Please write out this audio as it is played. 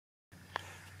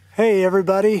Hey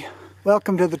everybody,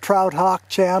 welcome to the Trout Hawk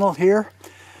channel here.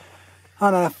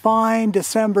 On a fine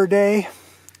December day,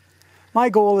 my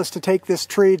goal is to take this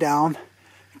tree down.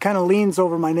 It kind of leans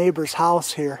over my neighbor's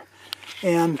house here.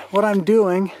 And what I'm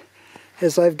doing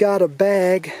is I've got a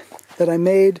bag that I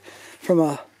made from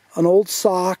an old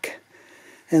sock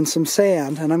and some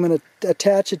sand, and I'm going to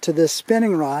attach it to this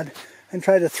spinning rod and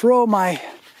try to throw my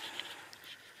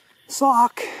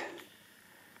sock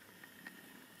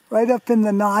right up in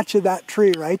the notch of that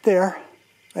tree right there,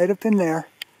 right up in there.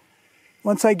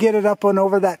 Once I get it up and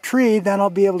over that tree, then I'll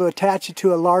be able to attach it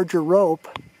to a larger rope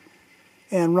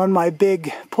and run my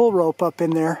big pull rope up in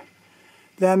there.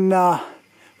 Then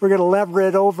we're going to lever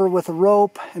it over with a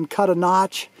rope and cut a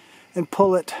notch and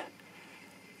pull it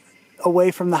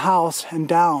away from the house and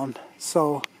down.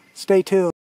 So stay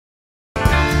tuned.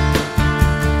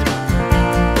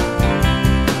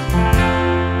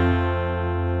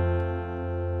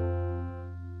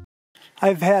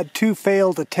 I've had 2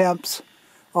 failed attempts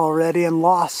already and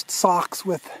lost socks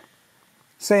with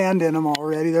sand in them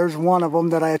already. There's one of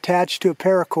them that I attached to a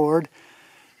paracord,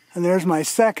 and there's my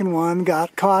second one,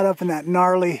 got caught up in that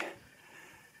gnarly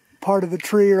part of the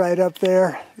tree right up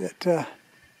there that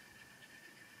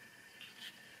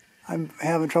I'm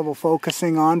having trouble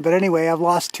focusing on. But anyway, I've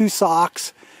lost 2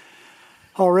 socks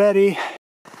already.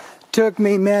 Took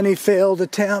me many failed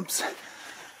attempts,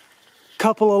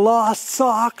 couple of lost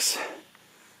socks,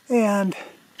 and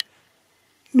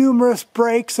numerous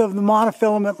breaks of the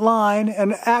monofilament line,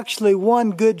 and actually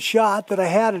one good shot that I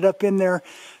had it up in there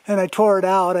and I tore it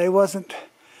out. I wasn't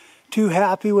too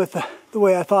happy with the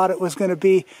way I thought it was going to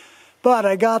be, but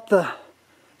I got the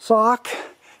sock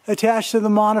attached to the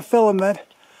monofilament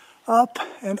up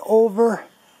and over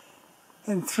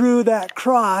and through that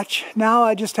crotch. Now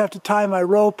I just have to tie my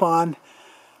rope on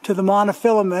to the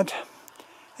monofilament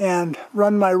and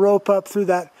run my rope up through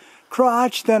that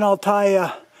crotch. Then I'll tie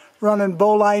a running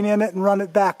bowline in it and run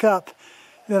it back up.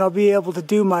 Then I'll be able to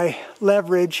do my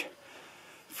leverage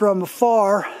from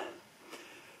afar,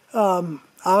 out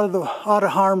of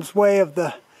harm's way of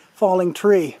the falling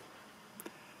tree.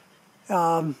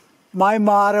 My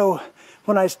motto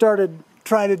when I started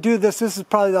trying to do this is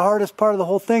probably the hardest part of the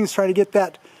whole thing, is trying to get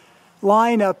that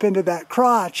line up into that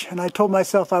crotch, and I told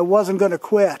myself I wasn't going to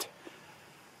quit.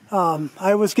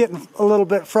 I was getting a little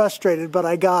bit frustrated, but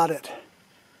I got it.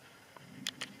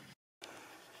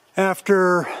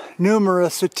 After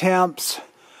numerous attempts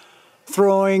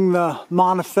throwing the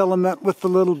monofilament with the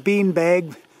little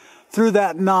beanbag through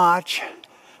that notch,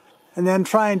 and then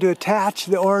trying to attach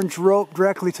the orange rope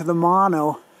directly to the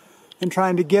mono and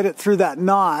trying to get it through that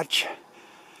notch,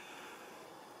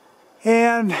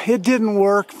 and it didn't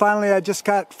work. Finally, I just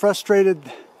got frustrated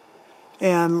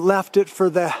and left it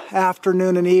for the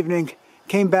afternoon and evening.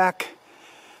 Came back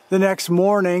the next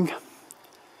morning,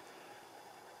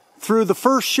 threw the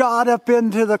first shot up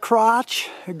into the crotch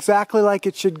exactly like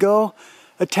it should go,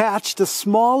 attached a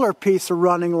smaller piece of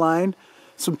running line,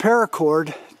 some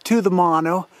paracord, to the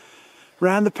mono,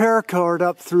 ran the paracord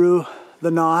up through the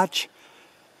notch,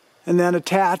 and then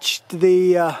attached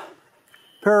the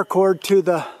paracord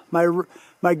to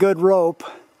my good rope.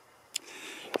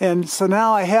 And so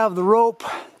now I have the rope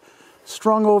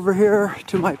strung over here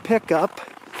to my pickup,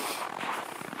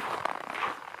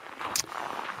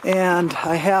 and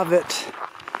I have it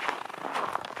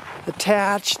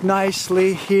attached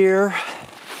nicely here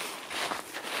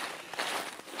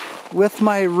with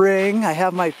my ring. I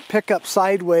have my pickup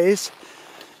sideways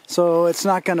so it's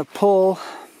not going to pull,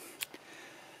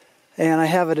 and I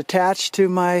have it attached to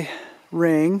my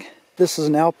ring. This is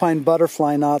an alpine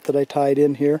butterfly knot that I tied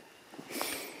in here.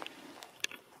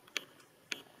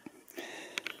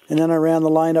 And then I ran the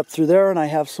line up through there, and I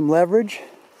have some leverage.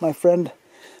 My friend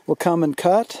will come and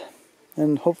cut,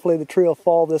 and hopefully the tree will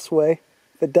fall this way.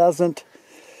 If it doesn't,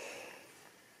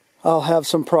 I'll have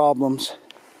some problems.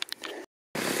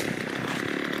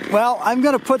 Well, I'm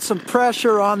going to put some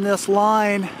pressure on this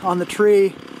line on the tree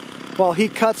while he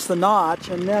cuts the notch,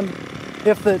 and then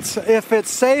if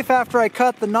it's safe after I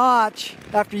cut the notch,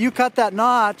 after you cut that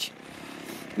notch,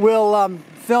 we'll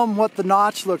film what the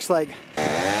notch looks like.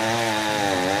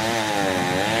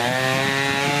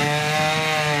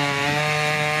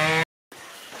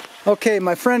 Okay,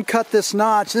 my friend cut this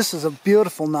notch. This is a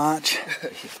beautiful notch,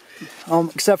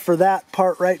 except for that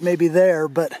part right maybe there,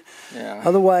 but yeah.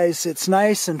 Otherwise it's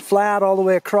nice and flat all the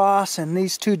way across, and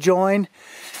these two join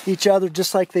each other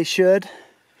just like they should.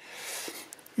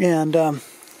 And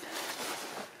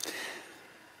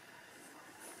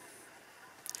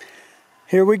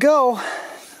here we go. All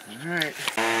right.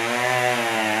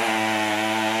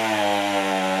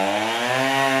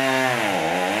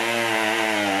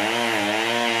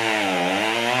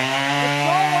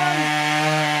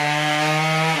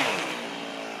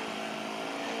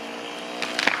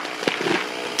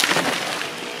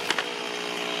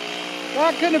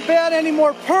 couldn't have been any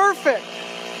more perfect.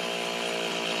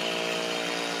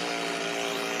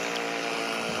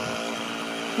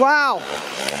 Wow.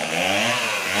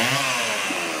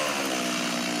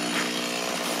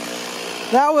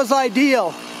 That was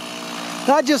ideal.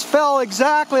 That just fell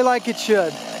exactly like it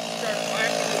should.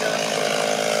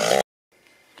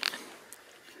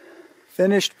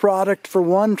 Finished product for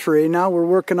one tree. Now we're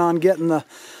working on getting the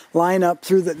line up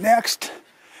through the next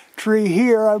tree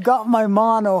here. I've got my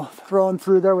mono thrown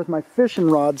through there with my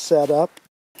fishing rod set up.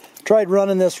 Tried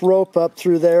running this rope up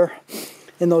through there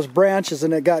in those branches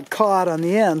and it got caught on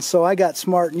the end, so I got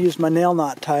smart and used my nail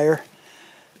knot tire.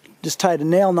 Just tied a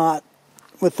nail knot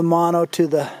with the mono to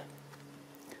the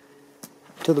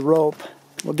rope.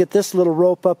 We'll get this little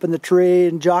rope up in the tree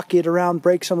and jockey it around,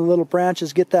 break some of the little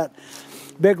branches, get that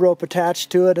big rope attached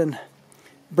to it and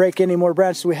break any more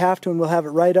branches we have to, and we'll have it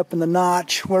right up in the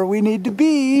notch where we need to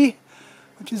be,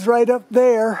 which is right up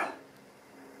there.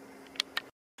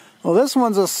 Well, this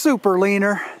one's a super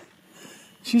leaner.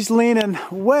 She's leaning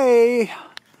way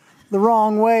the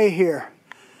wrong way here.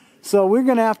 So we're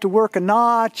going to have to work a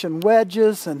notch and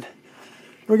wedges, and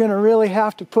we're going to really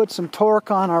have to put some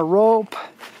torque on our rope.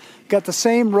 Got the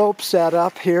same rope set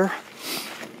up here,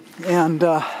 and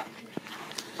I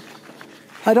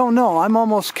don't know. I'm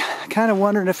almost kind of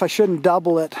wondering if I shouldn't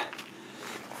double it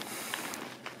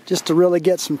just to really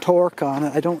get some torque on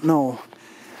it. I don't know.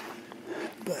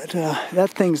 But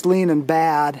that thing's leaning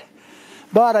bad.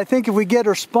 But I think if we get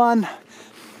her spun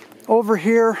over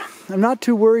here, I'm not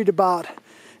too worried about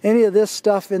any of this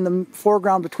stuff in the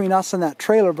foreground between us and that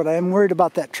trailer, but I am worried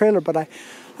about that trailer. But I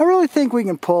really think we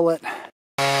can pull it.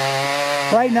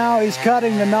 Right now he's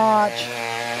cutting the notch.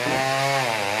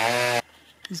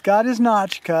 He's got his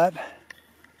notch cut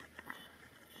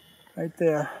right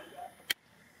there.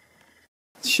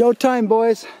 It's showtime,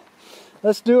 boys.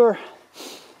 Let's do her.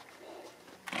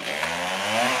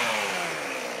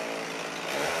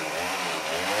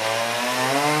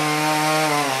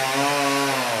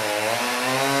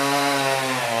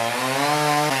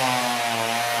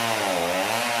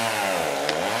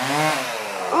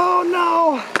 Oh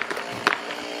no!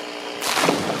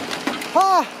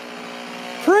 Ah!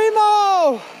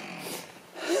 Primo!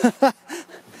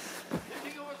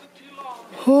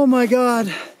 Oh my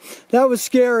God, that was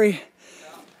scary.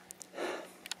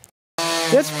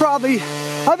 It's probably,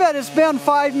 I bet it's been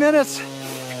 5 minutes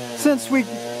since we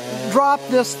dropped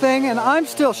this thing, and I'm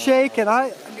still shaking.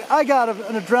 I got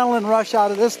an adrenaline rush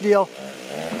out of this deal.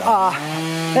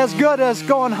 As good as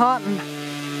going hunting.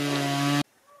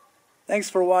 Thanks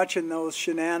for watching those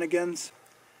shenanigans.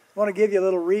 I want to give you a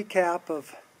little recap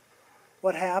of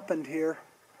what happened here.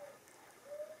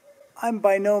 I'm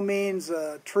by no means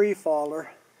a tree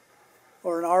faller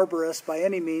or an arborist by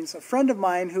any means. A friend of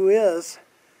mine who is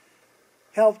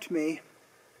helped me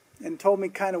and told me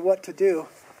kind of what to do.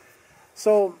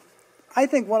 So I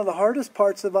think one of the hardest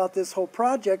parts about this whole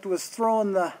project was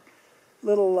throwing the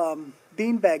little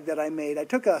beanbag that I made. I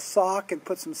took a sock and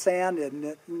put some sand in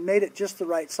it and made it just the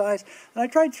right size. And I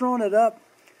tried throwing it up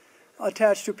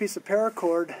attached to a piece of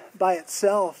paracord by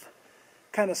itself,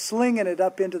 kind of slinging it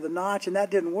up into the notch, and that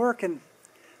didn't work. And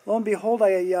lo and behold,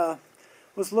 I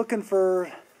was looking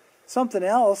for something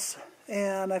else,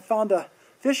 and I found a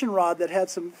fishing rod that had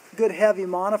some good heavy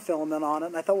monofilament on it,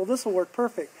 and I thought, well, this will work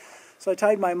perfect. So I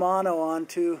tied my mono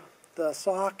onto the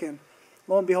sock, and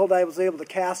lo and behold, I was able to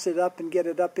cast it up and get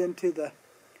it up into the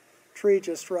tree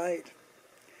just right.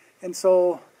 And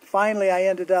so finally I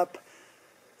ended up,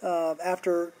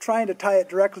 after trying to tie it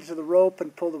directly to the rope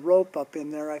and pull the rope up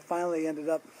in there, I finally ended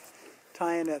up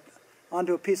tying it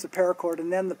onto a piece of paracord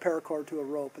and then the paracord to a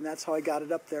rope, and that's how I got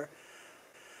it up there.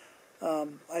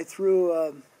 I threw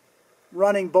a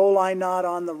running bowline knot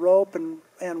on the rope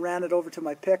and ran it over to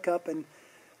my pickup and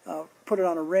put it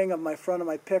on a ring of my front of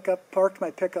my pickup, parked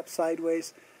my pickup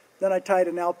sideways. Then I tied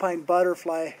an alpine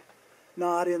butterfly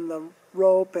knot in the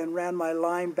rope and ran my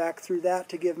line back through that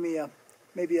to give me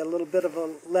maybe a little bit of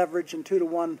a leverage and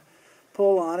 2-to-1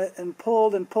 pull on it, and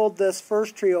pulled this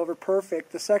first tree over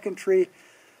perfect. The second tree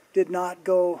did not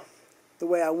go the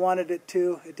way I wanted it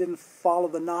to. It didn't follow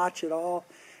the notch at all,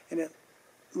 and it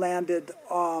landed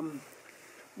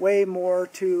way more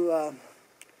to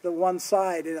the one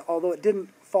side, although it didn't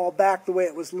fall back the way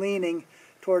it was leaning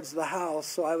towards the house,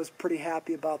 so I was pretty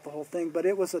happy about the whole thing. But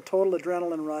it was a total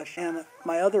adrenaline rush. And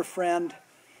my other friend,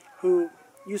 who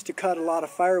used to cut a lot of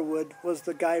firewood, was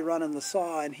the guy running the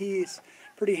saw, and he's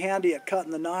pretty handy at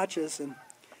cutting the notches, and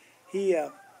he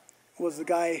was the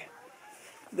guy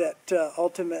that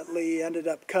ultimately ended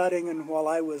up cutting, and while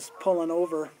I was pulling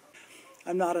over.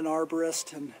 I'm not an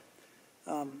arborist, and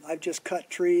I've just cut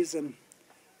trees and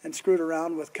and screwed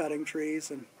around with cutting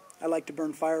trees, and I like to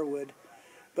burn firewood.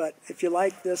 But if you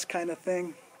like this kind of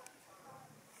thing,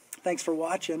 thanks for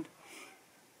watching,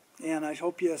 and I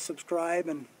hope you subscribe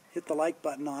and hit the like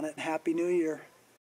button on it. Happy New Year.